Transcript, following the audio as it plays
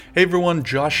Hey everyone,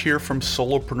 Josh here from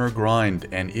Solopreneur Grind,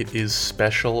 and it is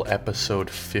special episode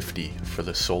 50 for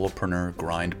the Solopreneur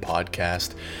Grind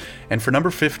podcast. And for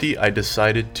number 50, I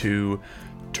decided to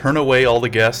turn away all the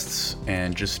guests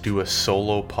and just do a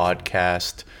solo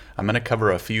podcast. I'm going to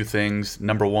cover a few things.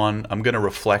 Number one, I'm going to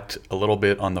reflect a little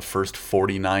bit on the first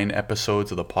 49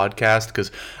 episodes of the podcast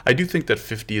because I do think that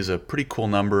 50 is a pretty cool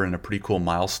number and a pretty cool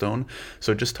milestone.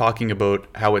 So just talking about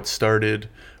how it started,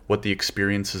 what the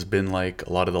experience has been like,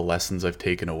 a lot of the lessons I've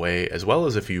taken away, as well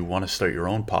as if you want to start your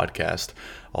own podcast,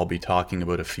 I'll be talking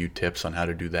about a few tips on how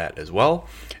to do that as well.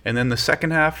 And then the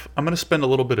second half, I'm going to spend a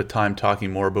little bit of time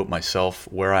talking more about myself,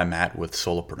 where I'm at with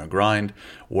Solopreneur Grind,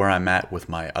 where I'm at with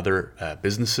my other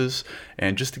businesses,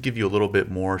 and just to give you a little bit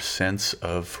more sense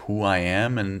of who I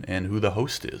am and who the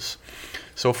host is.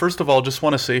 So first of all, just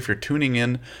want to say if you're tuning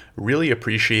in, really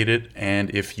appreciate it.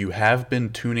 And if you have been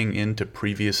tuning in to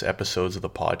previous episodes of the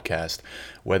podcast,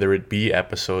 whether it be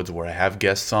episodes where I have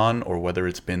guests on or whether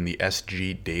it's been the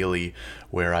SG Daily,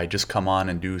 where I just come on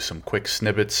and do some quick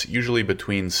snippets, usually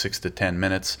between 6 to 10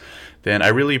 minutes, then I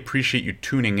really appreciate you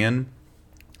tuning in.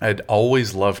 I'd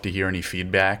always love to hear any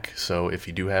feedback. So if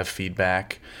you do have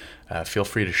feedback, feel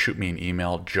free to shoot me an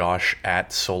email,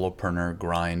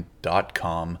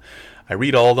 josh@solopreneurgrind.com. I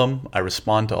read all of them. I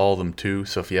respond to all of them too.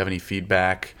 So if you have any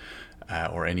feedback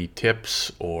or any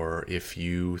tips, or if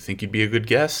you think you'd be a good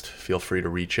guest, feel free to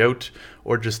reach out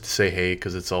or just say hey,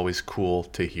 because it's always cool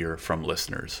to hear from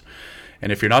listeners.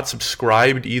 And if you're not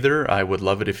subscribed either, I would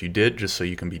love it if you did, just so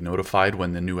you can be notified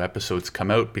when the new episodes come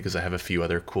out, because I have a few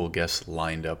other cool guests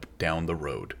lined up down the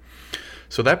road.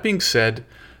 So that being said,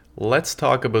 let's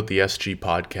talk about the SG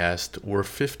podcast. We're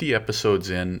 50 episodes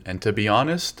in, and to be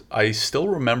honest, I still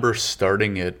remember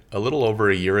starting it a little over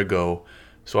a year ago.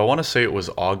 So I want to say it was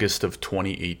August of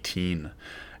 2018.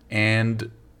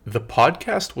 And the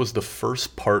podcast was the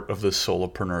first part of the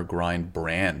Solopreneur Grind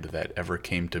brand that ever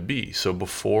came to be. So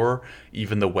before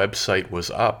even the website was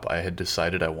up, I had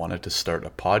decided I wanted to start a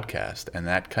podcast, and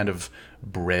that kind of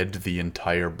bred the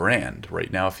entire brand.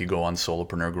 Right now, if you go on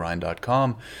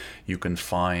solopreneurgrind.com, you can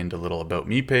find a little About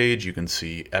Me page. You can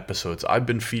see episodes I've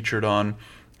been featured on.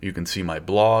 You can see my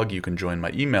blog. You can join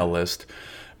my email list.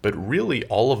 But really,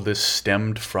 all of this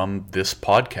stemmed from this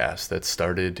podcast that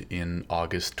started in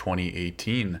August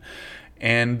 2018.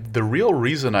 And the real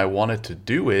reason I wanted to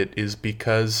do it is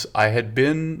because I had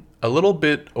been a little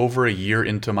bit over a year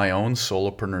into my own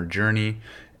solopreneur journey,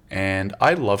 and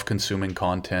I love consuming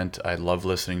content. I love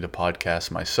listening to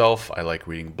podcasts myself. I like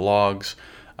reading blogs.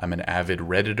 I'm an avid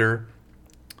Redditor.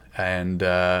 And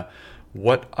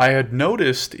what I had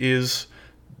noticed is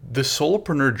the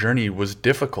solopreneur journey was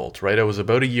difficult, right? I was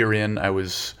about a year in. I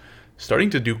was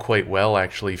starting to do quite well,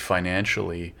 actually,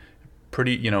 financially.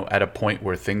 Pretty, at a point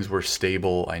where things were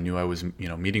stable. I knew I was,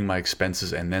 meeting my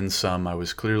expenses and then some. I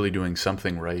was clearly doing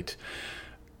something right.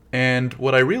 And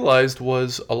what I realized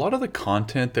was a lot of the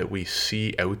content that we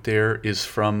see out there is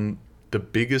from the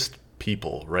biggest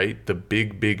people, right? The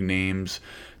big names,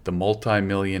 the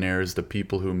multimillionaires, the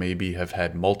people who maybe have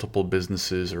had multiple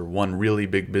businesses or one really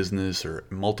big business or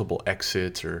multiple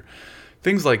exits or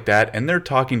things like that. And they're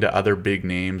talking to other big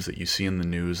names that you see in the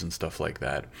news and stuff like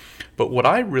that. But what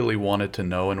I really wanted to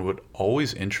know, and what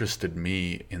always interested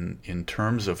me in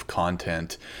terms of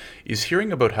content, is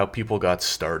hearing about how people got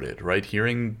started, right?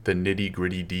 Hearing the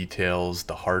nitty-gritty details,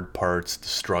 the hard parts, the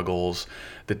struggles,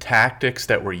 the tactics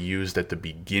that were used at the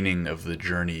beginning of the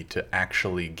journey to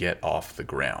actually get off the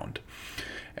ground.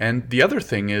 And the other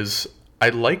thing is, I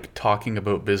like talking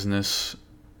about business,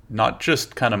 not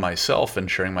just kind of myself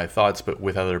and sharing my thoughts, but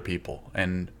with other people.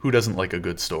 And who doesn't like a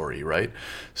good story, right?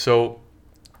 So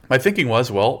my thinking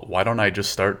was, well, why don't I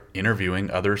just start interviewing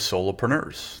other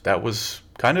solopreneurs? That was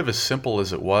kind of as simple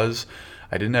as it was.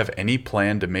 I didn't have any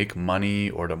plan to make money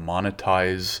or to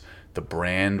monetize the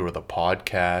brand or the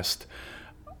podcast.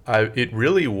 It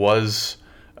really was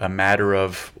a matter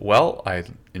of, well, I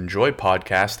enjoy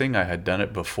podcasting. I had done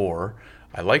it before.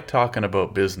 I like talking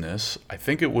about business. I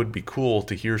think it would be cool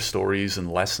to hear stories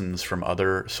and lessons from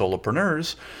other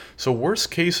solopreneurs. So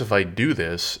worst case, if I do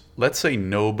this, let's say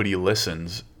nobody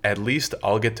listens, at least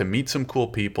I'll get to meet some cool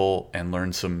people and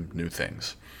learn some new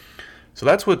things. So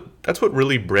that's what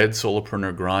really bred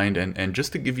Solopreneur Grind, and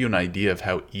just to give you an idea of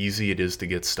how easy it is to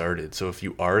get started. So if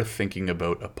you are thinking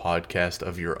about a podcast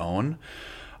of your own,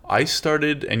 I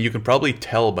started, and you can probably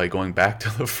tell by going back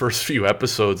to the first few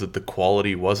episodes that the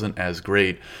quality wasn't as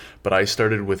great, but I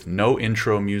started with no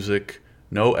intro music,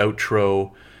 no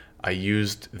outro. I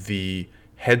used the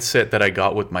headset that I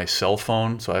got with my cell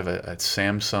phone. So I have a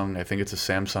Samsung, I think it's a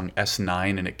Samsung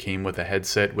S9, and it came with a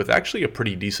headset with actually a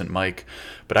pretty decent mic.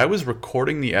 But I was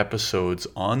recording the episodes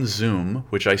on Zoom,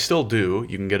 which I still do.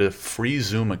 You can get a free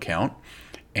Zoom account,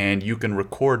 and you can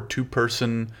record two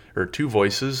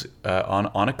voices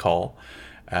on a call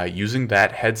using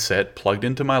that headset plugged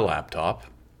into my laptop.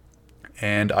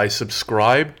 And I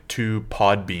subscribed to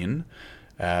Podbean.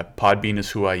 Podbean is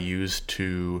who I use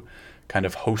to kind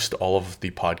of host all of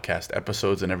the podcast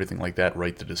episodes and everything like that,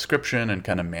 write the description and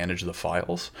kind of manage the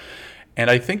files. And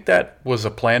I think that was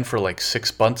a plan for like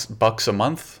 $6 a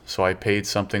month. So I paid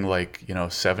something like,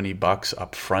 $70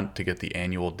 up front to get the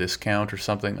annual discount or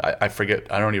something. I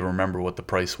forget. I don't even remember what the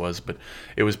price was, but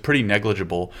it was pretty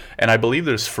negligible. And I believe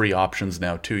there's free options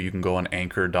now too. You can go on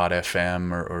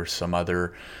Anchor.fm or some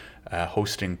other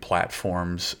hosting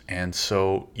platforms. And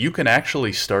so you can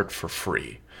actually start for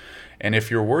free. And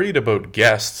if you're worried about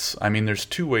guests, I mean, there's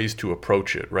two ways to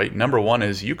approach it, right? Number one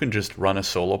is you can just run a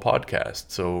solo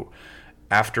podcast. So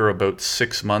after about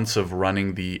 6 months of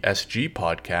running the SG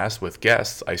podcast with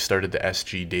guests, I started the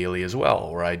SG Daily as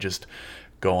well, where I just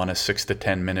go on a 6 to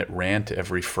 10 minute rant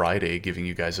every Friday, giving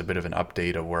you guys a bit of an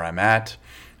update of where I'm at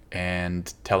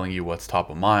and telling you what's top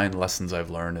of mind, lessons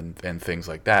I've learned, and things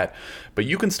like that. But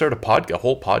you can start a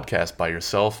whole podcast by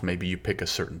yourself. Maybe you pick a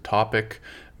certain topic.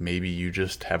 Maybe you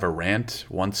just have a rant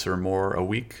once or more a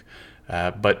week.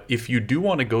 But if you do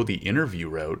want to go the interview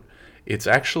route, it's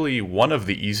actually one of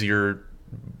the easier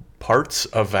parts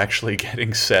of actually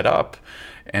getting set up.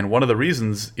 And one of the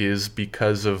reasons is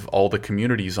because of all the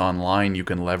communities online you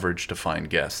can leverage to find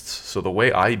guests. So the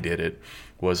way I did it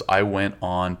was I went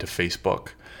on to Facebook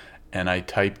and I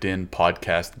typed in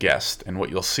podcast guest. And what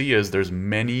you'll see is there's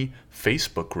many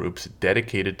Facebook groups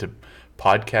dedicated to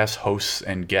podcast hosts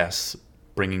and guests,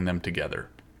 bringing them together.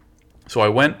 So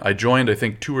I joined, I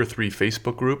think, 2 or 3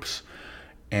 Facebook groups,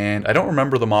 and I don't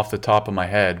remember them off the top of my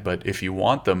head, but if you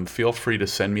want them, feel free to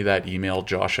send me that email,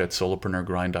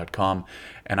 josh@solopreneurgrind.com,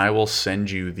 and I will send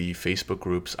you the Facebook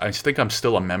groups. I think I'm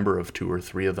still a member of 2 or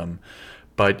 3 of them,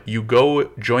 but you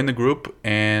go join the group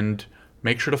and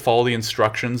make sure to follow the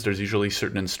instructions. There's usually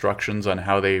certain instructions on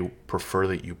how they prefer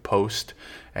that you post,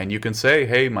 and you can say,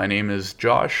 hey, my name is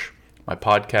Josh. My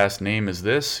podcast name is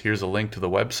this. Here's a link to the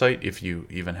website if you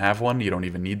even have one. You don't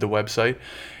even need the website.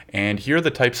 And here are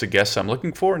the types of guests I'm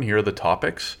looking for, and here are the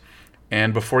topics.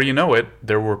 And before you know it,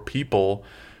 there were people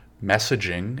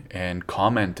messaging and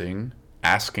commenting,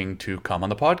 asking to come on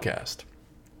the podcast.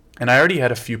 And I already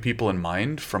had a few people in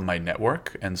mind from my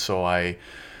network. And so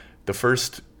the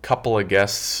first couple of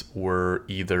guests were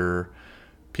either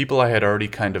people I had already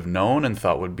kind of known and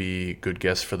thought would be good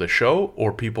guests for the show,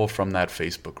 or people from that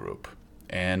Facebook group.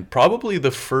 And probably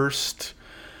the first,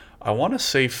 I want to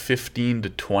say 15 to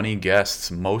 20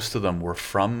 guests, most of them were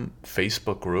from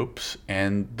Facebook groups.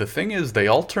 And the thing is, they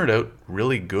all turned out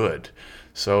really good.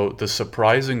 So the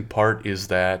surprising part is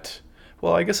that,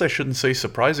 well, I guess I shouldn't say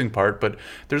surprising part, but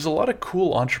there's a lot of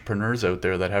cool entrepreneurs out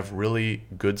there that have really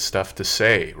good stuff to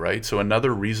say, right? So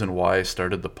another reason why I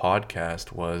started the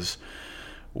podcast was,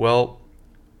 well,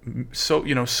 so,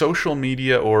 social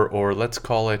media, or let's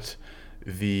call it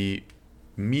the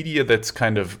media that's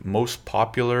kind of most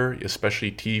popular,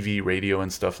 especially TV, radio,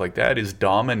 and stuff like that, is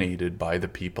dominated by the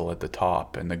people at the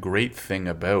top. And the great thing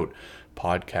about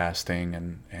podcasting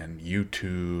and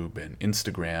YouTube and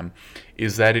Instagram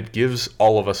is that it gives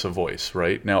all of us a voice,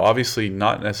 right? Now, obviously,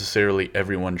 not necessarily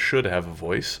everyone should have a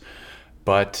voice,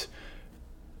 but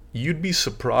you'd be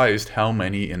surprised how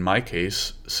many, in my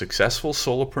case, successful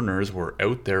solopreneurs were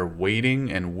out there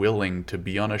waiting and willing to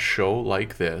be on a show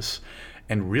like this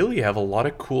and really have a lot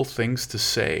of cool things to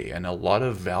say and a lot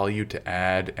of value to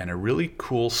add and a really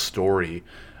cool story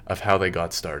of how they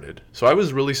got started. So I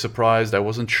was really surprised. I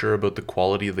wasn't sure about the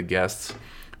quality of the guests,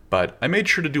 but I made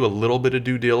sure to do a little bit of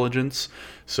due diligence.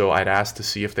 So I'd asked to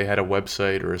see if they had a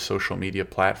website or a social media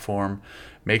platform.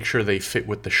 Make sure they fit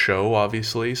with the show,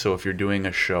 obviously. So if you're doing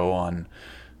a show on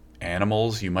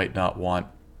animals, you might not want,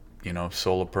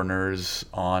 solopreneurs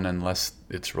on unless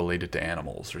it's related to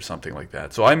animals or something like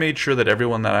that. So I made sure that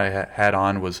everyone that I had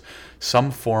on was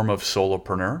some form of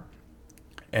solopreneur.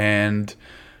 And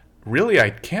really,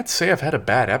 I can't say I've had a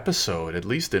bad episode, at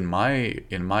least in my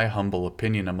humble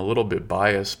opinion. I'm a little bit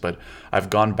biased, but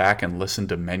I've gone back and listened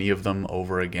to many of them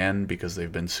over again because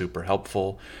they've been super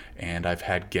helpful. And I've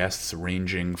had guests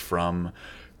ranging from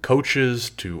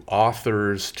coaches to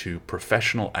authors to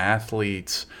professional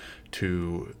athletes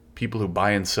to people who buy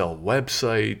and sell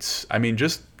websites. I mean,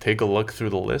 just take a look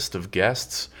through the list of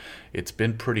guests. It's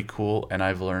been pretty cool, and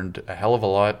I've learned a hell of a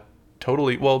lot.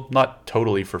 Totally, well, not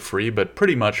totally for free, but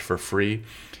pretty much for free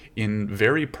in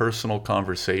very personal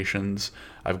conversations.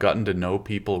 I've gotten to know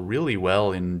people really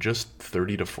well in just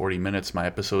 30 to 40 minutes. My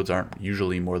episodes aren't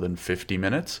usually more than 50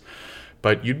 minutes,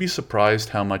 but you'd be surprised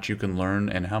how much you can learn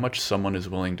and how much someone is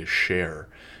willing to share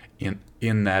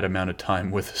in that amount of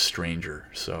time with a stranger.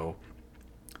 So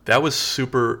that was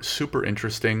super, super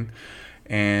interesting.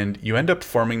 And you end up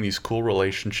forming these cool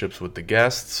relationships with the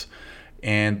guests.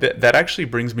 And that actually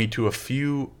brings me to a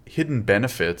few hidden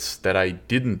benefits that I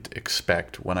didn't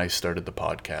expect when I started the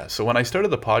podcast. So when I started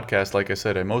the podcast, like I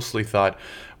said, I mostly thought,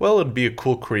 well, it'd be a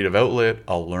cool creative outlet.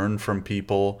 I'll learn from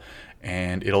people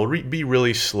and it'll be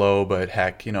really slow, but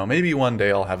heck, maybe one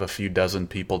day I'll have a few dozen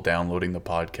people downloading the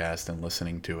podcast and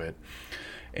listening to it.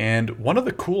 And one of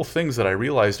the cool things that I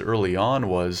realized early on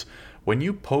was when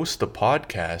you post the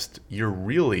podcast, you're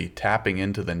really tapping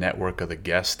into the network of the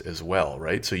guest as well,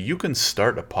 right? So you can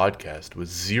start a podcast with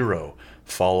 0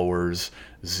 followers,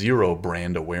 0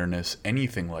 brand awareness,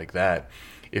 anything like that.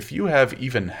 If you have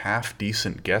even half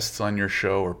decent guests on your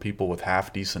show or people with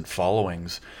half decent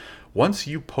followings, once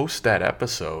you post that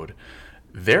episode,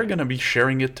 they're going to be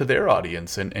sharing it to their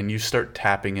audience and you start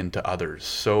tapping into others.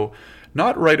 So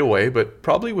not right away, but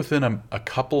probably within a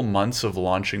couple months of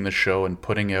launching the show and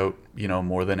putting out,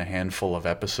 more than a handful of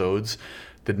episodes,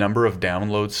 the number of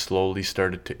downloads slowly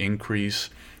started to increase.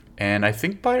 And I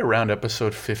think by around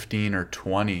episode 15 or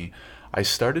 20, I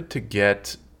started to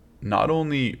get not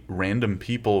only random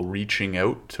people reaching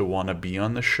out to want to be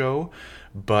on the show,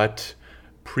 but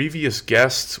previous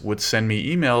guests would send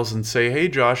me emails and say, "Hey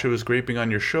Josh, it was great being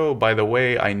on your show. By the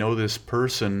way, I know this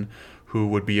person who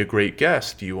would be a great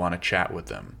guest. Do you want to chat with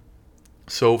them?"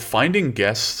 So finding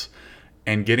guests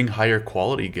and getting higher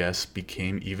quality guests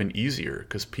became even easier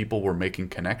because people were making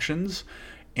connections.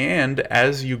 And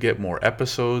as you get more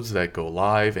episodes that go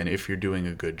live, and if you're doing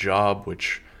a good job,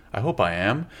 which I hope I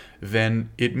am, then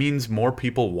it means more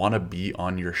people want to be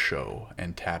on your show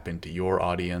and tap into your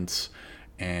audience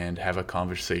and have a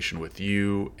conversation with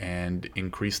you and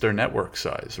increase their network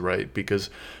size, right? Because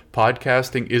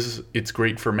podcasting it's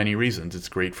great for many reasons. It's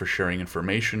great for sharing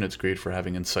information. It's great for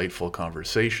having insightful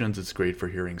conversations. It's great for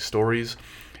hearing stories.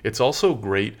 It's also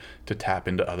great to tap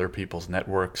into other people's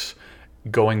networks,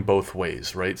 going both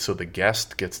ways, right? So the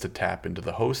guest gets to tap into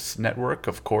the host's network,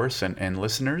 of course, and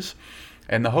listeners,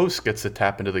 and the host gets to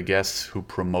tap into the guests who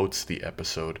promotes the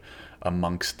episode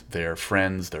amongst their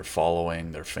friends, their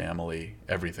following, their family,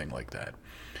 everything like that.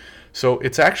 So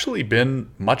it's actually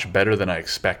been much better than I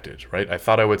expected, right? I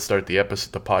thought I would start the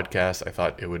podcast. I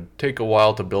thought it would take a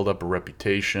while to build up a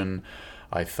reputation.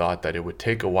 I thought that it would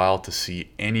take a while to see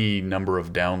any number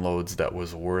of downloads that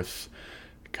was worth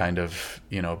kind of,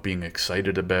 being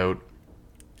excited about.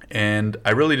 And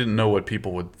I really didn't know what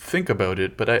people would think about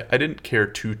it, but I didn't care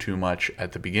too much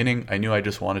at the beginning. I knew I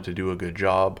just wanted to do a good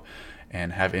job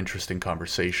and have interesting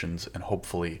conversations, and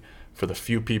hopefully for the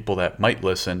few people that might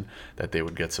listen, that they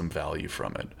would get some value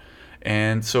from it.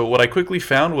 And so what I quickly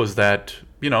found was that,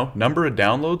 number of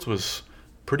downloads was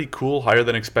pretty cool, higher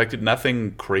than expected.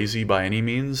 Nothing crazy by any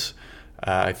means.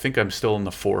 I think I'm still in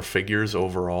the 4 figures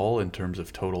overall in terms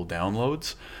of total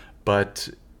downloads, but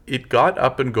it got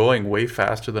up and going way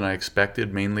faster than I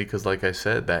expected, mainly because, like I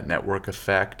said, that network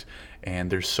effect, and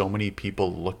there's so many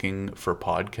people looking for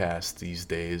podcasts these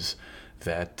days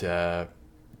that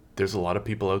there's a lot of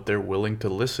people out there willing to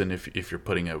listen if you're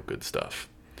putting out good stuff.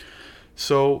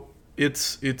 So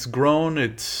it's grown.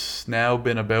 It's now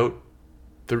been about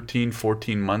 13,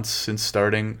 14 months since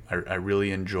starting. I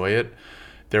really enjoy it.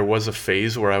 There was a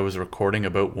phase where I was recording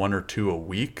about 1 or 2 a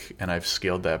week, and I've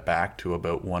scaled that back to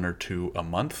about 1 or 2 a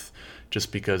month,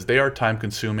 just because they are time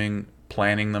consuming.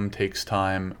 Planning them takes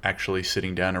time. Actually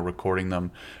sitting down and recording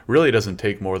them really doesn't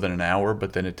take more than an hour,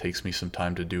 but then it takes me some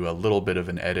time to do a little bit of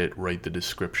an edit, write the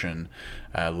description,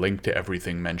 link to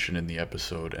everything mentioned in the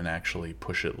episode, and actually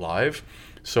push it live.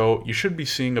 So you should be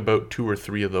seeing about 2 or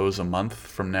 3 of those a month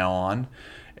from now on,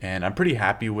 and I'm pretty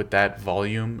happy with that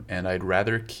volume, and I'd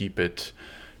rather keep it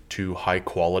to high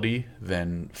quality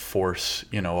than force,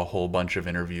 a whole bunch of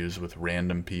interviews with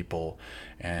random people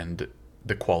and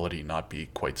the quality not be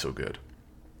quite so good.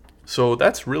 So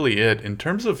that's really it. In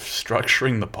terms of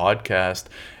structuring the podcast,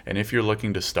 and if you're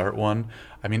looking to start one,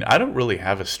 I don't really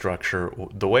have a structure.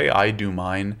 The way I do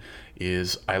mine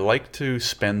is I like to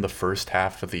spend the first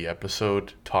half of the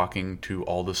episode talking to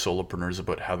all the solopreneurs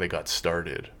about how they got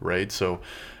started, right? So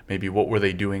maybe what were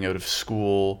they doing out of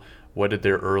school? What did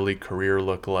their early career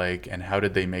look like, and how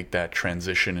did they make that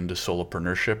transition into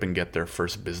solopreneurship and get their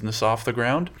first business off the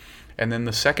ground? And then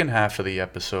the second half of the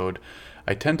episode,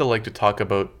 I tend to like to talk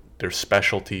about their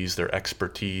specialties, their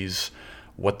expertise,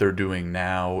 what they're doing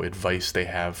now, advice they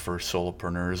have for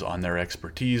solopreneurs on their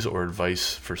expertise, or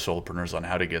advice for solopreneurs on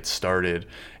how to get started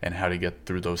and how to get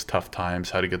through those tough times,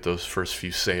 how to get those first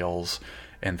few sales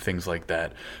and things like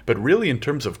that. But really, in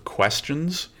terms of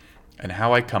questions and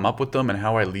how I come up with them and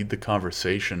how I lead the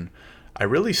conversation, I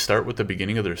really start with the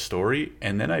beginning of their story,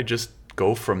 and then I just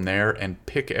go from there and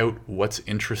pick out what's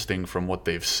interesting from what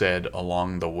they've said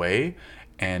along the way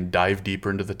and dive deeper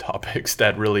into the topics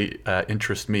that really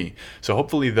interest me. So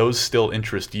hopefully those still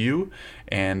interest you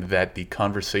and that the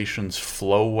conversations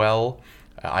flow well.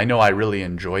 I know I really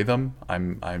enjoy them.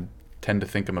 I tend to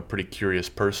think I'm a pretty curious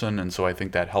person, and so I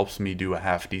think that helps me do a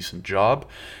half decent job.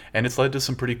 And it's led to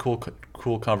some pretty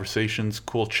cool conversations,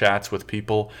 cool chats with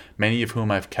people, many of whom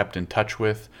I've kept in touch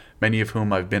with, many of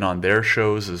whom I've been on their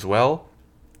shows as well.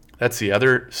 That's the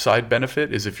other side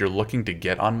benefit, is if you're looking to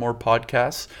get on more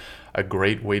podcasts, a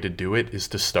great way to do it is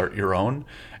to start your own,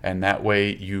 and that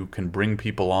way you can bring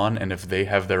people on, and if they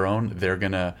have their own, they're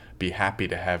going to be happy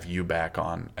to have you back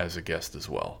on as a guest as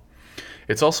well.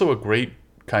 It's also a great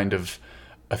kind of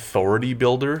authority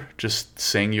builder, just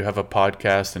saying you have a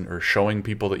podcast or showing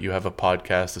people that you have a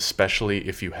podcast, especially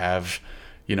if you have,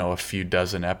 a few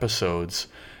dozen episodes.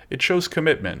 It shows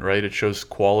commitment, right? It shows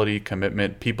quality,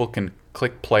 commitment. People can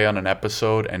click play on an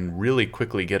episode and really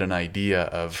quickly get an idea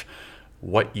of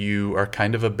what you are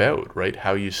kind of about, right?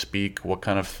 How you speak, what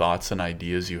kind of thoughts and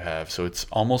ideas you have. So it's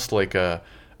almost like an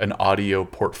audio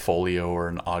portfolio or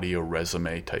an audio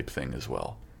resume type thing as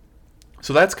well.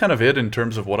 So that's kind of it in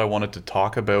terms of what I wanted to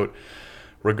talk about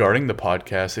regarding the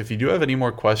podcast. If you do have any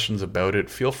more questions about it,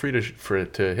 feel free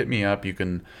to hit me up. You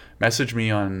can message me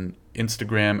on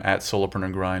Instagram at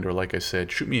Solopreneurgrind, or like I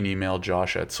said, shoot me an email,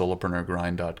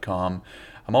 josh@solopreneurgrind.com.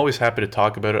 I'm always happy to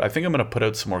talk about it. I think I'm going to put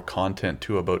out some more content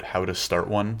too about how to start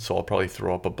one. So I'll probably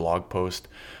throw up a blog post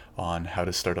on how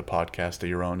to start a podcast of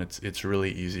your own. It's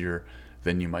really easier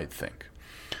than you might think.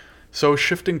 So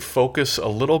shifting focus a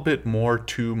little bit more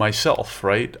to myself,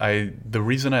 right? The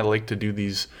reason I like to do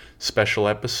these special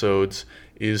episodes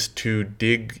is to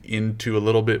dig into a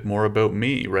little bit more about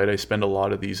me, right? I spend a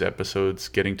lot of these episodes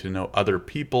getting to know other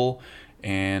people,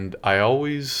 and I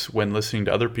always, when listening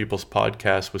to other people's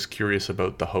podcasts, was curious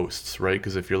about the hosts, right?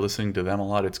 Because if you're listening to them a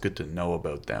lot, it's good to know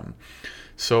about them.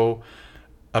 So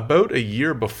about a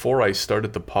year before I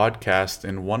started the podcast,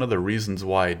 and one of the reasons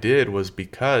why I did was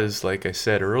because, like I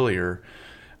said earlier,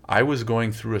 I was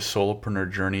going through a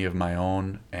solopreneur journey of my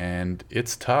own, and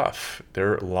it's tough.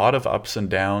 There are a lot of ups and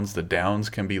downs. The downs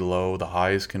can be low, the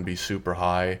highs can be super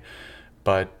high,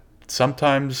 but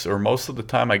sometimes, or most of the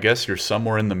time, I guess you're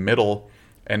somewhere in the middle,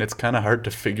 and it's kind of hard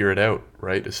to figure it out,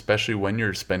 right? Especially when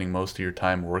you're spending most of your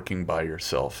time working by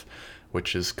yourself,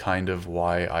 which is kind of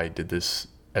why I did this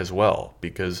as well.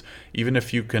 Because even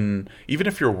if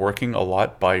you're working a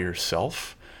lot by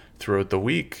yourself throughout the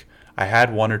week, I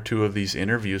had one or two of these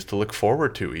interviews to look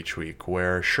forward to each week,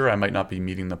 where sure, I might not be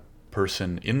meeting the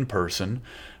person in person,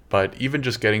 but even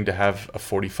just getting to have a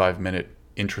 45-minute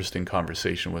interesting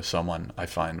conversation with someone, I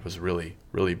find was really,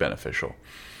 really beneficial.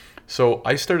 So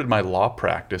I started my law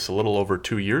practice a little over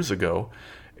 2 years ago,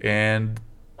 and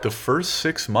the first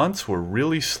 6 months were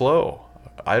really slow.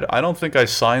 I don't think I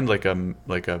signed like a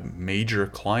major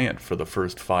client for the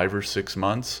first 5 or 6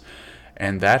 months.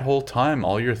 And that whole time,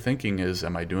 all you're thinking is,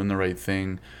 am I doing the right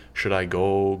thing? Should I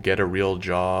go get a real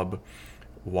job?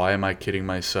 Why am I kidding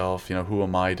myself? Who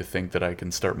am I to think that I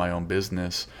can start my own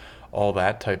business? All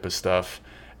that type of stuff.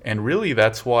 And really,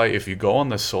 that's why if you go on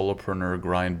the Solopreneur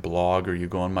Grind blog, or you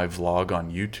go on my vlog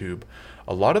on YouTube,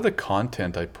 a lot of the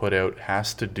content I put out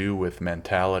has to do with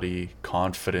mentality,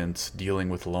 confidence, dealing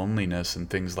with loneliness, and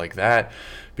things like that.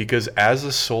 Because as a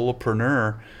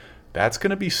solopreneur, that's going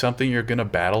to be something you're going to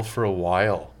battle for a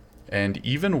while. And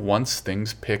even once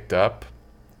things picked up,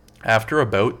 after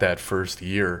about that first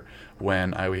year,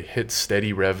 when I hit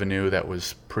steady revenue that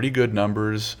was pretty good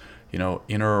numbers,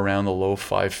 in or around the low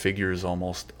 5 figures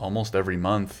almost every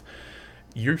month,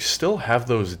 you still have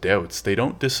those doubts. They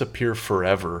don't disappear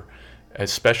forever,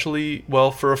 especially,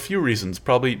 well, for a few reasons,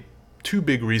 probably 2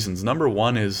 big reasons. Number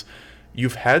one is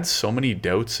you've had so many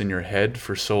doubts in your head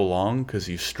for so long because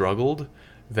you struggled,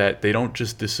 that they don't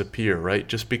just disappear, right?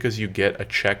 Just because you get a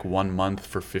check 1 month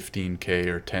for 15K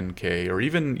or 10K, or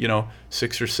even,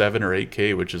 6 or 7 or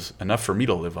 8K, which is enough for me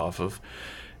to live off of,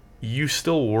 you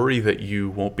still worry that you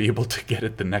won't be able to get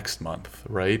it the next month,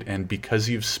 right? And because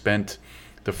you've spent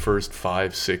the first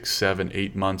 5, 6, 7,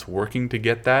 8 months working to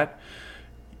get that,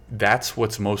 that's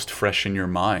what's most fresh in your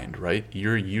mind, right?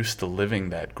 You're used to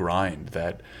living that grind,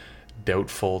 that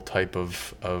doubtful type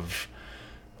of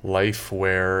life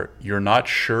where you're not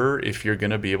sure if you're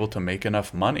going to be able to make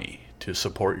enough money to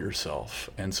support yourself.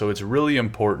 And so it's really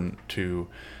important to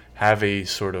have a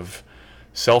sort of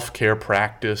self-care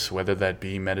practice, whether that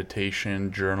be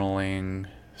meditation, journaling,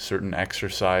 certain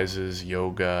exercises,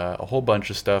 yoga, a whole bunch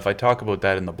of stuff. I talk about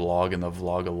that in the blog and the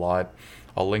vlog a lot.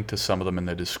 I'll link to some of them in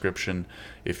the description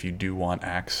if you do want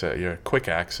access, quick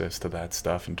access to that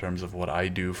stuff in terms of what I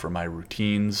do for my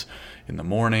routines in the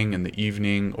morning, in the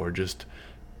evening, or just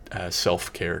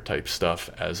self-care type stuff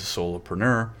as a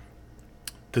solopreneur.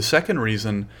 The second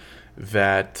reason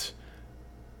that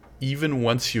even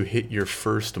once you hit your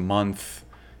first month,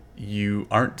 you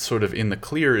aren't sort of in the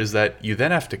clear is that you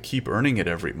then have to keep earning it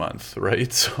every month,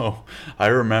 right? So I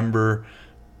remember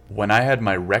when I had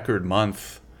my record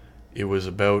month, it was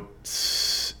about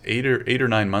 8 or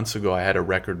 9 months ago. I had a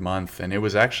record month, and it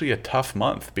was actually a tough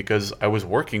month because I was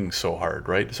working so hard,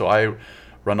 right? So I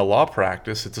run a law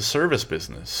practice. It's a service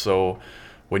business. So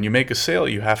when you make a sale,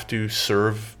 you have to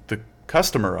serve the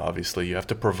customer, obviously. You have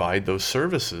to provide those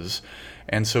services.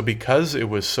 And so because it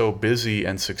was so busy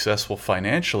and successful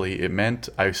financially, it meant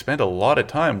I spent a lot of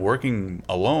time working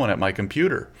alone at my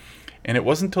computer. And it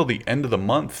wasn't until the end of the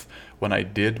month when I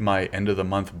did my end of the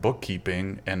month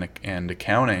bookkeeping and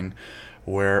accounting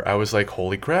where I was like,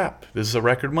 holy crap, this is a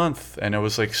record month. And I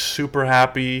was like super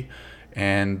happy,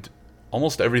 and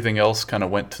almost everything else kind of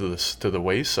went to the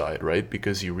wayside, right?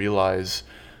 Because you realize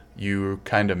you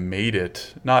kind of made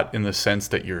it, not in the sense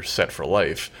that you're set for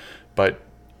life, but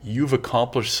you've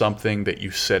accomplished something that you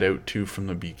set out to from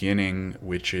the beginning,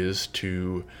 which is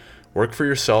to work for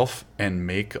yourself and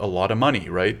make a lot of money,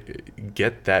 right?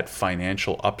 Get that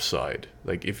financial upside.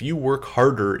 Like if you work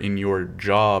harder in your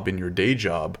job, in your day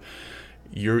job,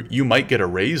 you might get a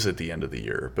raise at the end of the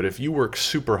year. But if you work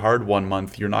super hard one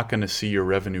month, you're not going to see your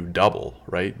revenue double,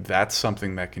 right? That's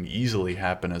something that can easily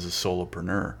happen as a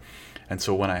solopreneur. And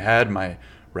so when I had my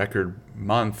record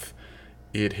month,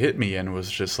 it hit me and was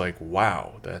just like,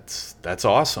 wow, that's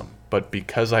awesome. But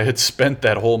because I had spent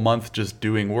that whole month just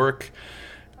doing work,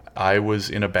 I was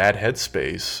in a bad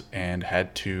headspace and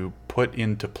had to put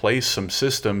into place some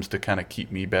systems to kind of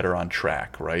keep me better on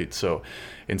track, right? So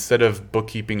instead of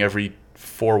bookkeeping every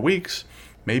 4 weeks,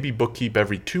 maybe bookkeep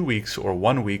every 2 weeks or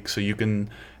 1 week, so you can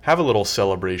have a little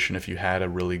celebration if you had a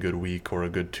really good week or a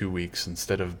good 2 weeks,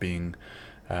 instead of being,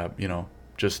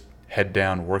 just head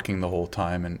down working the whole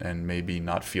time and maybe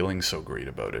not feeling so great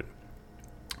about it.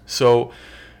 So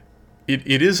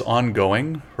it is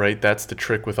ongoing, right? That's the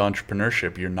trick with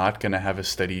entrepreneurship. You're not going to have a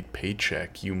steady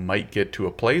paycheck. You might get to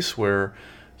a place where,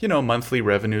 monthly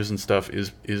revenues and stuff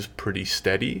is pretty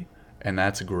steady, and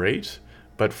that's great.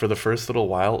 But for the first little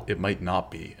while, it might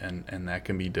not be, and that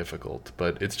can be difficult.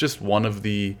 But it's just one of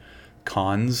the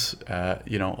cons,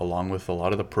 along with a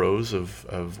lot of the pros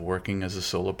of working as a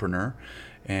solopreneur.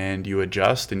 And you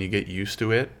adjust and you get used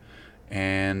to it.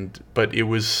 But it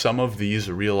was some of these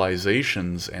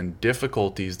realizations and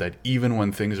difficulties that even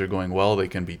when things are going well, they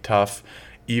can be tough.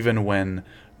 Even when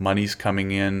money's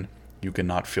coming in, you can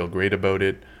not feel great about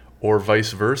it, or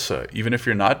vice versa. Even if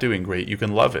you're not doing great, you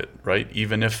can love it, right?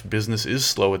 Even if business is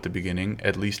slow at the beginning,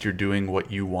 at least you're doing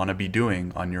what you want to be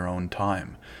doing on your own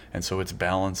time. And so it's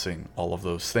balancing all of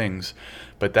those things.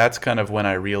 But that's kind of when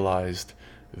I realized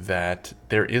that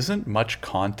there isn't much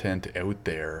content out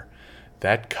there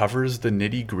that covers the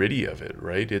nitty-gritty of it,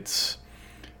 right? It's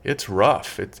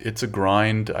rough. It's a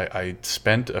grind. I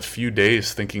spent a few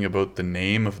days thinking about the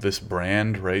name of this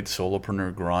brand, right?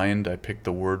 Solopreneur Grind. I picked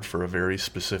the word for a very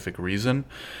specific reason.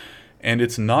 And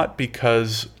it's not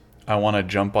because I want to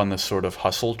jump on this sort of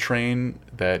hustle train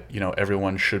that,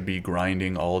 everyone should be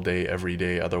grinding all day, every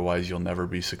day, otherwise you'll never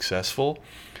be successful.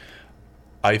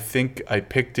 I think I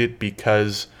picked it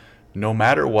because no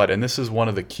matter what, and this is one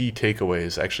of the key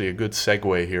takeaways, actually a good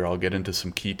segue here, I'll get into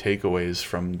some key takeaways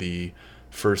from the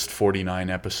first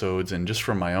 49 episodes and just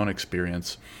from my own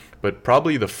experience, but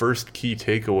probably the first key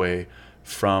takeaway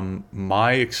from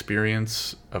my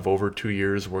experience of over 2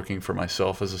 years working for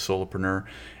myself as a solopreneur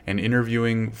and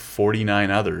interviewing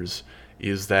 49 others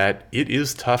is that it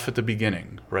is tough at the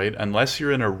beginning, right? Unless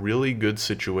you're in a really good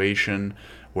situation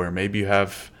where maybe you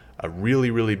have a really,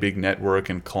 really big network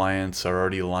and clients are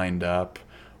already lined up,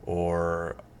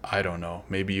 or I don't know,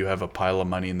 maybe you have a pile of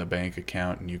money in the bank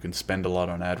account and you can spend a lot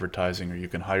on advertising, or you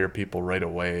can hire people right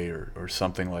away, or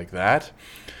something like that.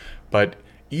 But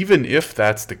even if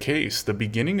that's the case, the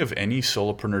beginning of any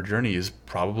solopreneur journey is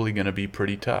probably going to be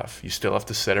pretty tough. You still have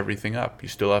to set everything up. You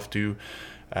still have to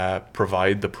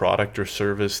provide the product or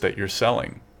service that you're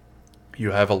selling.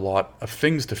 You have a lot of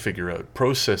things to figure out,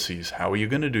 processes. How are you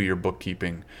going to do your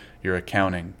bookkeeping, your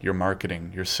accounting, your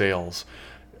marketing, your sales,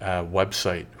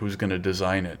 website? Who's going to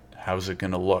design it? How's it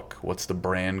going to look? What's the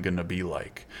brand going to be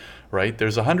like? right?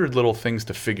 There's 100 little things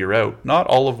to figure out, not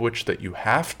all of which that you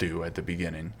have to at the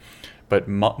beginning, but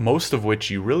most of which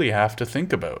you really have to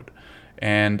think about.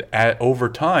 And over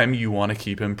time, you want to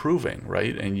keep improving,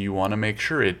 right? And you want to make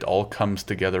sure it all comes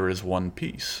together as one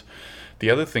piece. The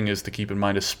other thing is to keep in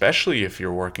mind, especially if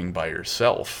you're working by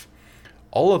yourself,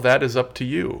 all of that is up to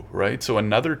you, right? So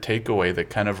another takeaway that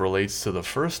kind of relates to the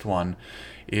first one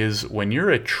is when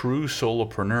you're a true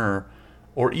solopreneur,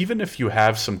 or even if you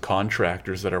have some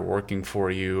contractors that are working for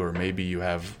you, or maybe you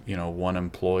have, one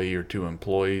employee or two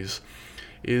employees,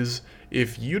 is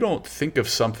if you don't think of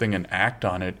something and act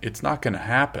on it, it's not going to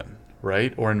happen,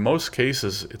 right? Or in most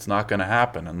cases, it's not going to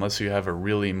happen unless you have a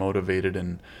really motivated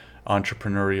and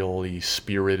entrepreneurially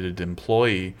spirited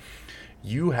employee.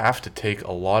 You have to take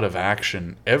a lot of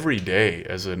action every day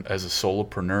as a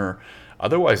solopreneur.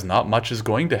 Otherwise, not much is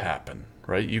going to happen,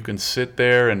 right? You can sit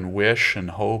there and wish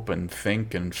and hope and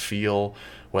think and feel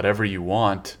whatever you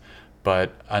want,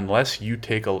 but unless you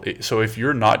so if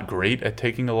you're not great at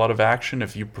taking a lot of action,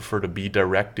 if you prefer to be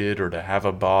directed or to have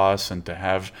a boss and to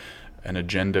have an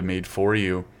agenda made for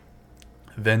you,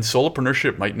 then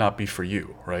solopreneurship might not be for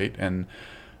you, right? And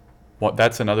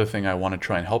that's another thing I want to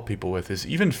try and help people with, is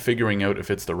even figuring out if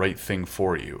it's the right thing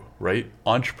for you, right?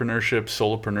 Entrepreneurship,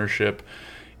 solopreneurship,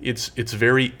 it's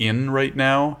very in right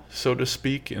now, so to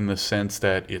speak, in the sense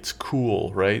that it's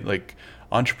cool, right? Like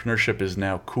entrepreneurship is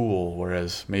now cool,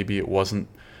 whereas maybe it wasn't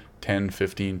 10,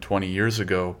 15, 20 years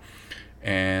ago.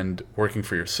 And working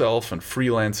for yourself and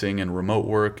freelancing and remote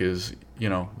work is,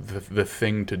 the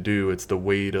thing to do. It's the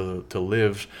way to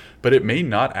live, but it may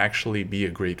not actually be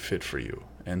a great fit for you.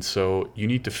 And so you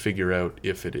need to figure out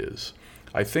if it is.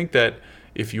 I think that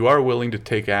if you are willing to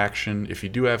take action, if you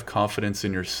do have confidence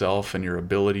in yourself and your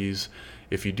abilities,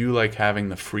 if you do like having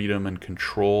the freedom and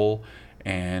control,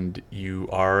 and you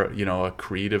are, a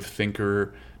creative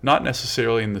thinker, not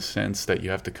necessarily in the sense that you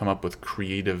have to come up with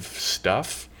creative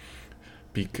stuff,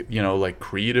 like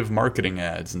creative marketing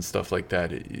ads and stuff like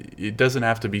that. It doesn't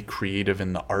have to be creative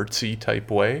in the artsy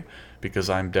type way, because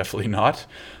I'm definitely not,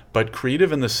 but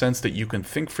creative in the sense that you can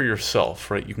think for yourself,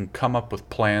 right? You can come up with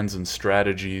plans and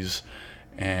strategies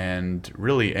and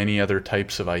really any other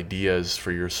types of ideas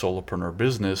for your solopreneur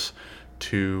business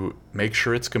to make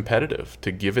sure it's competitive,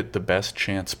 to give it the best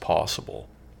chance possible,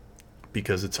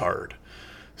 because it's hard.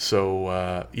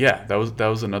 So that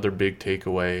was another big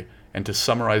takeaway. And to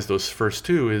summarize those first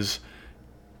two is,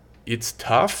 it's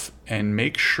tough, and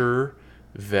make sure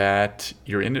that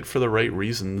you're in it for the right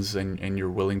reasons and you're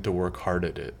willing to work hard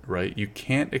at it, right? You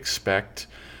can't expect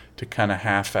to kind of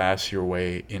half-ass your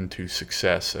way into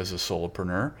success as a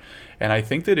solopreneur. And I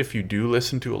think that if you do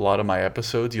listen to a lot of my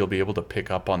episodes, you'll be able to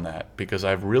pick up on that, because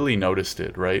I've really noticed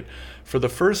it, right? For the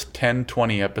first 10,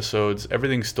 20 episodes,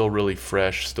 everything's still really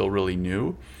fresh, still really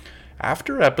new.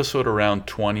 After episode around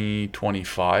 20,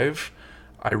 25,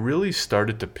 I really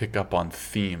started to pick up on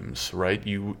themes, right?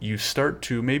 You start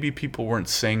to, maybe people weren't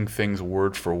saying things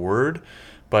word for word,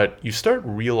 but you start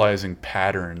realizing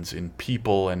patterns in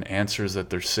people and answers that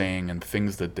they're saying and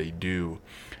things that they do.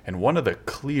 And one of the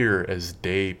clear as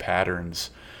day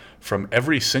patterns from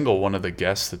every single one of the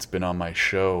guests that's been on my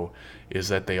show is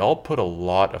that they all put a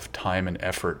lot of time and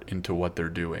effort into what they're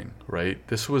doing, right?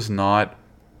 This was not,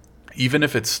 even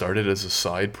if it started as a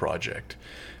side project,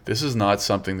 this is not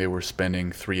something they were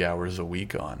spending 3 hours a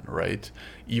week on, right?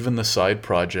 Even the side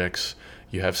projects,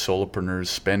 you have solopreneurs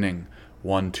spending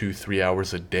 1, 2, 3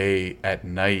 hours a day at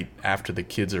night after the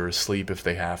kids are asleep if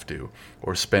they have to,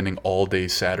 or spending all day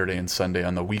Saturday and Sunday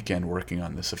on the weekend working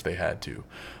on this if they had to,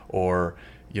 or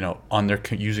on their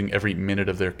using every minute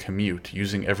of their commute,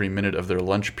 using every minute of their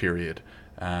lunch period,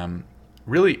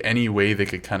 really any way they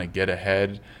could kind of get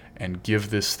ahead and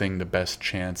give this thing the best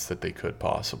chance that they could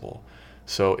possible.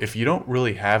 So if you don't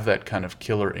really have that kind of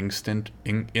killer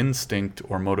instinct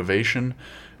or motivation,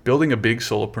 building a big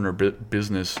solopreneur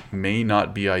business may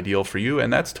not be ideal for you,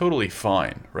 and that's totally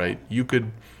fine, right? You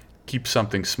could keep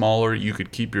something smaller, you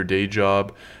could keep your day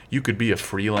job, you could be a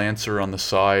freelancer on the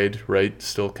side, right?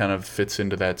 Still kind of fits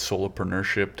into that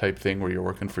solopreneurship type thing where you're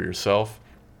working for yourself.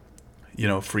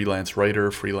 Freelance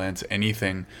writer, freelance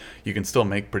anything, you can still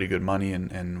make pretty good money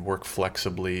and work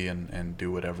flexibly and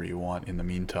do whatever you want in the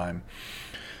meantime.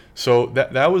 So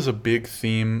that was a big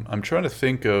theme. I'm trying to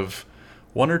think of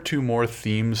one or two more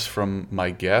themes from my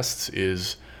guests.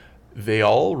 Is they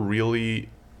all really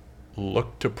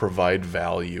look to provide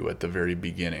value at the very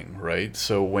beginning, right?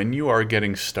 So when you are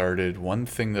getting started, one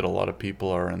thing that a lot of people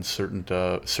are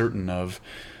certain of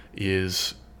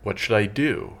is, what should I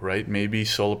do, right? Maybe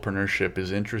solopreneurship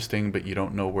is interesting, but you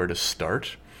don't know where to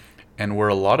start. And where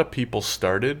a lot of people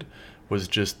started was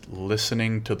just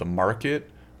listening to the market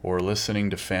or listening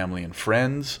to family and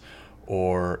friends,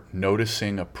 or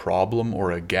noticing a problem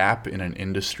or a gap in an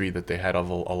industry that they had a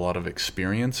lot of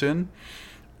experience in,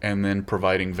 and then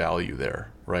providing value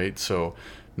there, right? So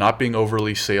not being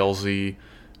overly salesy,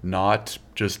 not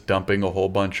just dumping a whole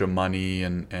bunch of money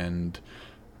and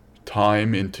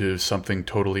time into something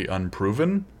totally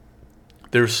unproven.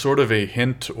 There's sort of a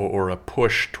hint or a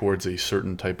push towards a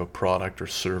certain type of product or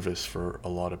service for a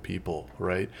lot of people,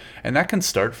 right? And that can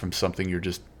start from something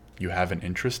you have an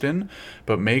interest in,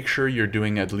 but make sure you're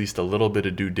doing at least a little bit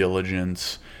of due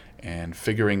diligence and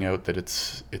figuring out that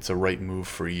it's a right move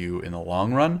for you in the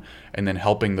long run, and then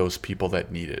helping those people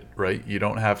that need it, right? You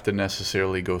don't have to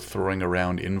necessarily go throwing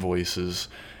around invoices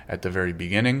at the very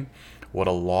beginning. What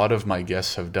a lot of my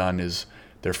guests have done is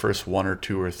their first 1 or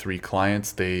 2 or 3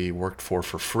 clients they worked for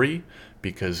free,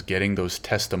 because getting those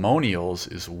testimonials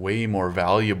is way more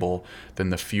valuable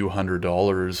than the few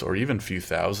 $100s or even few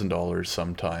 $1,000s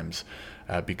sometimes,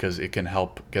 because it can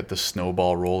help get the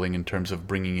snowball rolling in terms of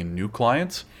bringing in new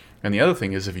clients. And the other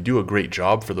thing is, if you do a great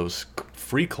job for those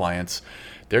free clients,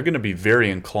 they're going to be very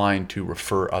inclined to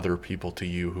refer other people to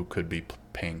you who could be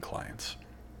paying clients.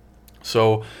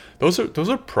 So those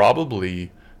are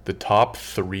probably the top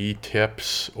 3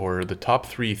 tips, or the top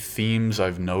 3 themes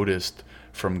I've noticed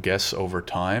from guests over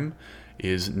time.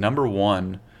 Is number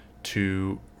 1,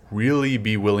 to really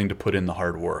be willing to put in the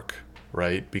hard work,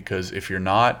 right? Because if you're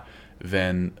not,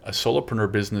 then a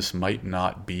solopreneur business might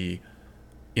not be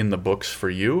in the books for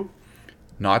you.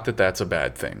 Not that that's a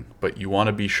bad thing, but you want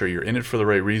to be sure you're in it for the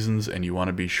right reasons, and you want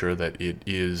to be sure that it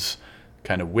is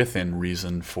kind of within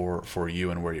reason for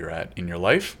you and where you're at in your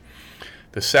life.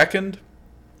 The second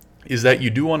is that you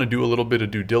do want to do a little bit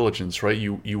of due diligence, right?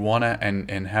 You want to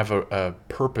and have a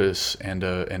purpose and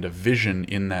a vision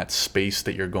in that space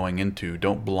that you're going into.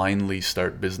 Don't blindly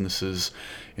start businesses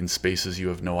in spaces you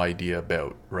have no idea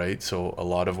about, right? So a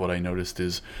lot of what I noticed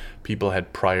is people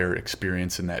had prior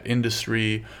experience in that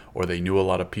industry, or they knew a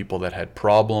lot of people that had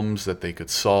problems that they could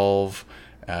solve,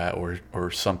 or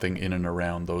something in and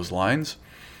around those lines.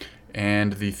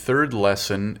 And the third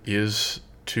lesson is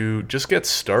to just get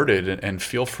started and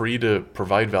feel free to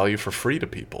provide value for free to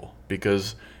people,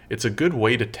 because it's a good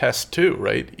way to test too,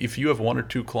 right? If you have 1 or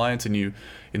 2 clients and you,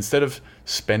 instead of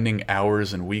spending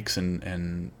hours and weeks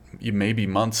and maybe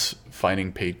months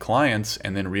finding paid clients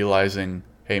and then realizing,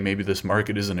 hey, maybe this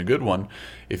market isn't a good one,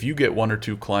 if you get 1 or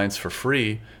 2 clients for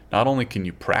free, not only can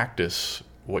you practice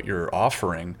what you're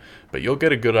offering, but you'll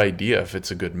get a good idea if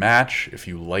it's a good match, if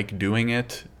you like doing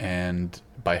it, and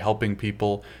by helping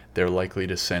people, they're likely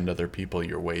to send other people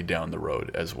your way down the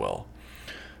road as well.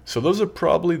 So those are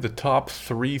probably the top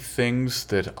 3 things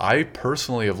that I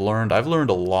personally have learned. I've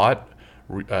learned a lot,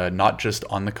 not just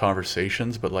on the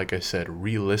conversations, but like I said,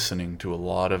 re-listening to a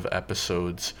lot of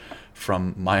episodes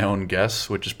from my own guests,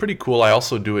 which is pretty cool. I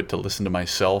also do it to listen to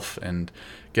myself and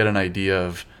get an idea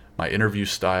of my interview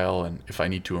style and if I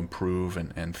need to improve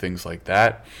and things like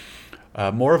that.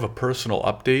 More of a personal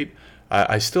update.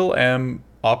 I still am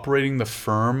operating the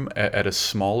firm at a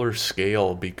smaller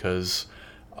scale because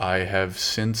I have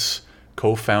since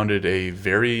co-founded a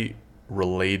very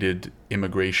related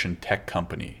immigration tech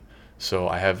company. So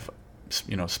I have,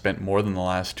 spent more than the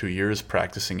last 2 years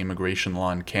practicing immigration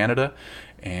law in Canada.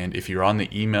 And if you're on the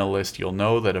email list, you'll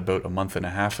know that about a month and a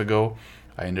half ago,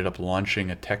 I ended up launching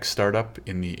a tech startup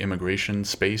in the immigration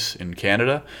space in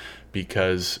Canada,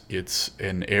 because it's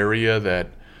an area that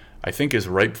I think is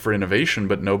ripe for innovation,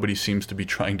 but nobody seems to be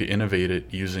trying to innovate it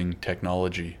using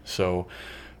technology. So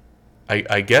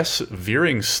I guess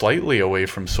veering slightly away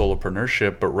from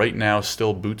solopreneurship, but right now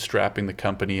still bootstrapping the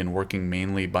company and working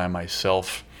mainly by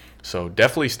myself. So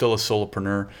definitely still a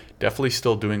solopreneur, definitely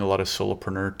still doing a lot of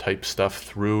solopreneur type stuff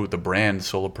through the brand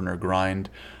Solopreneur Grind.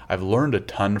 I've learned a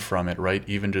ton from it, right?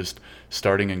 Even just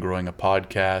starting and growing a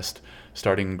podcast,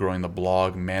 starting and growing the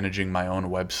blog, managing my own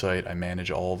website. I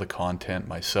manage all the content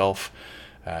myself,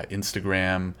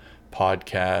 Instagram,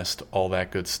 podcast, all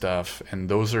that good stuff. And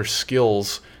those are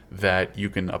skills that you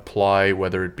can apply,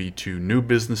 whether it be to new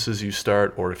businesses you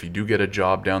start, or if you do get a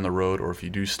job down the road, or if you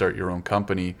do start your own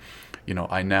company.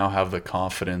 I now have the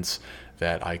confidence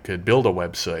that I could build a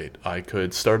website, I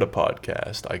could start a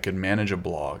podcast, I could manage a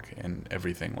blog, and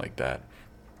everything like that.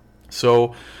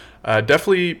 So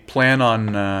definitely plan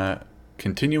on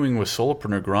continuing with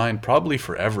Solopreneur Grind probably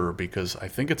forever, because I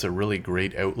think it's a really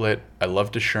great outlet. I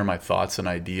love to share my thoughts and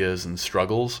ideas and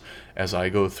struggles as I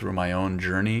go through my own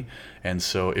journey. And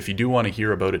so if you do want to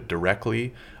hear about it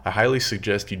directly, I highly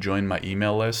suggest you join my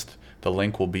email list. The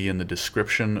link will be in the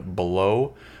description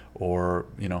below, or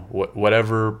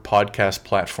whatever podcast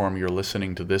platform you're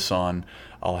listening to this on,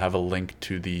 I'll have a link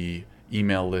to the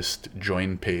email list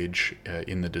join page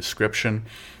in the description.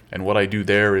 And what I do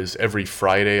there is every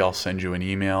Friday I'll send you an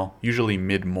email, usually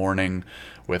mid-morning,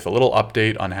 with a little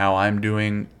update on how I'm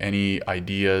doing, any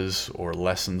ideas or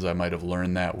lessons I might have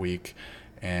learned that week,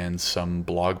 and some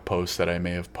blog posts that I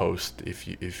may have posted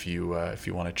if you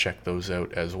want to check those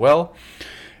out as well.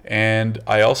 And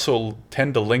I also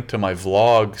tend to link to my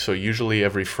vlog, so usually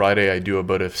every Friday I do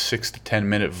about a 6 to 10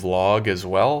 minute vlog as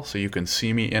well, so you can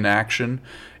see me in action,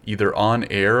 either on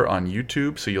air on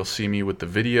YouTube, so you'll see me with the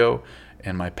video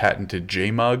and my patented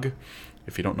J-Mug.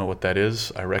 If you don't know what that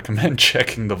is, I recommend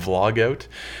checking the vlog out.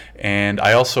 And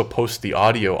I also post the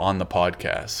audio on the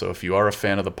podcast, so if you are a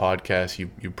fan of the podcast,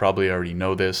 you probably already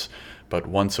know this, but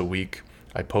once a week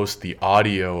I post the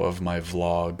audio of my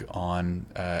vlog on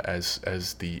as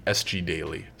the SG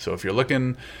Daily. So if you're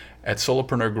looking at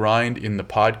Solopreneur Grind in the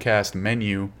podcast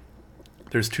menu,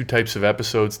 there's two types of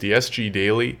episodes. The SG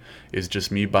Daily is just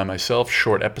me by myself,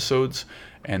 short episodes,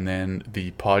 and then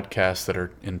the podcasts that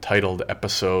are entitled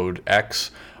Episode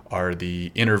X are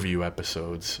the interview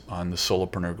episodes on the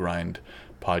Solopreneur Grind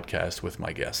podcast with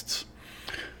my guests.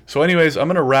 So anyways, I'm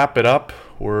going to wrap it up.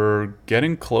 We're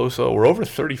getting close. We're over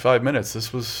 35 minutes.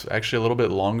 This was actually a little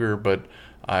bit longer, but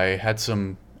I had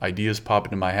some ideas pop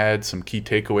into my head, some key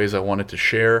takeaways I wanted to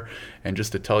share, and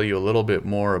just to tell you a little bit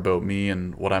more about me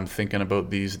and what I'm thinking about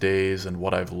these days and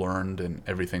what I've learned and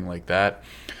everything like that.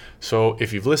 So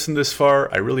if you've listened this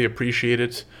far, I really appreciate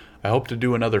it. I hope to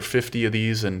do another 50 of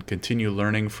these and continue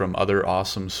learning from other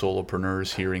awesome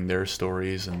solopreneurs, hearing their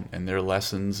stories and their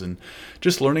lessons, and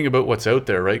just learning about what's out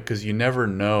there, right? Because you never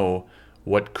know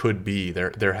what could be.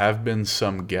 There have been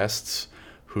some guests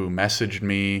who messaged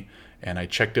me, and I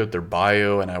checked out their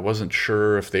bio, and I wasn't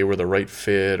sure if they were the right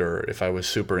fit or if I was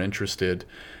super interested.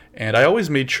 And I always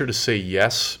made sure to say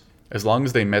yes, as long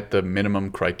as they met the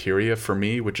minimum criteria for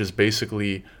me, which is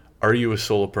basically, are you a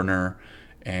solopreneur?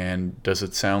 And does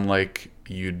it sound like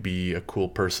you'd be a cool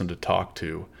person to talk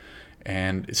to?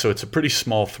 And so it's a pretty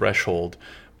small threshold,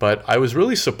 but I was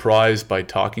really surprised by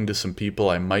talking to some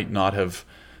people I might not have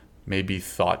maybe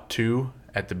thought to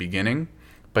at the beginning,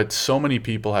 but so many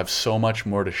people have so much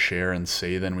more to share and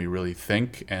say than we really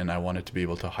think, and I wanted to be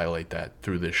able to highlight that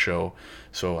through this show.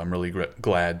 So I'm really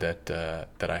glad that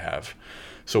I have.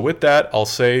 So with that, I'll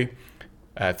say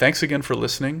thanks again for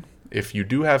listening. If you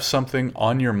do have something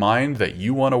on your mind that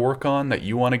you want to work on, that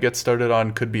you want to get started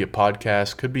on, could be a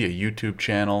podcast, could be a YouTube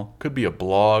channel, could be a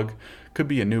blog, could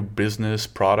be a new business,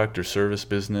 product or service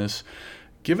business,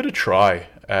 give it a try.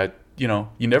 You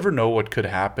never know what could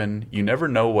happen. You never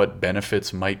know what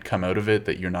benefits might come out of it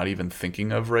that you're not even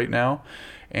thinking of right now.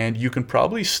 And you can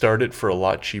probably start it for a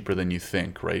lot cheaper than you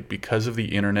think, right? Because of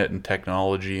the internet and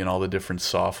technology and all the different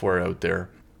software out there.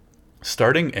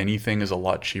 Starting anything is a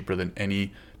lot cheaper than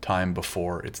any time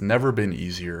before. It's never been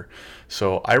easier.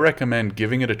 So I recommend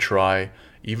giving it a try,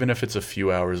 even if it's a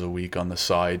few hours a week on the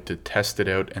side, to test it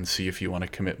out and see if you want to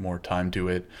commit more time to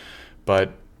it.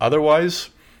 But otherwise,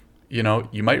 you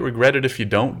might regret it if you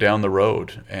don't down the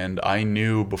road. And I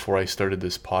knew before I started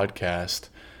this podcast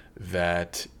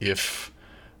that if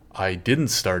I didn't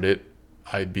start it,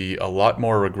 I'd be a lot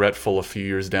more regretful a few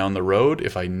years down the road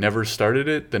if I never started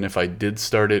it than if I did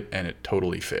start it and it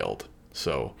totally failed.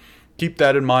 So keep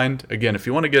that in mind. Again, if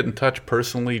you want to get in touch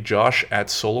personally,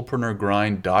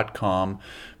 josh@solopreneurgrind.com.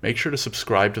 Make sure to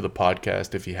subscribe to the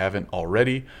podcast if you haven't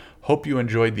already. Hope you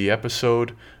enjoyed the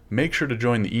episode. Make sure to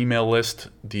join the email list.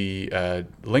 The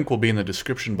link will be in the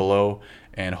description below,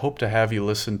 and hope to have you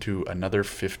listen to another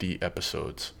 50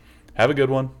 episodes. Have a good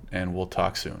one, and we'll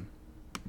talk soon.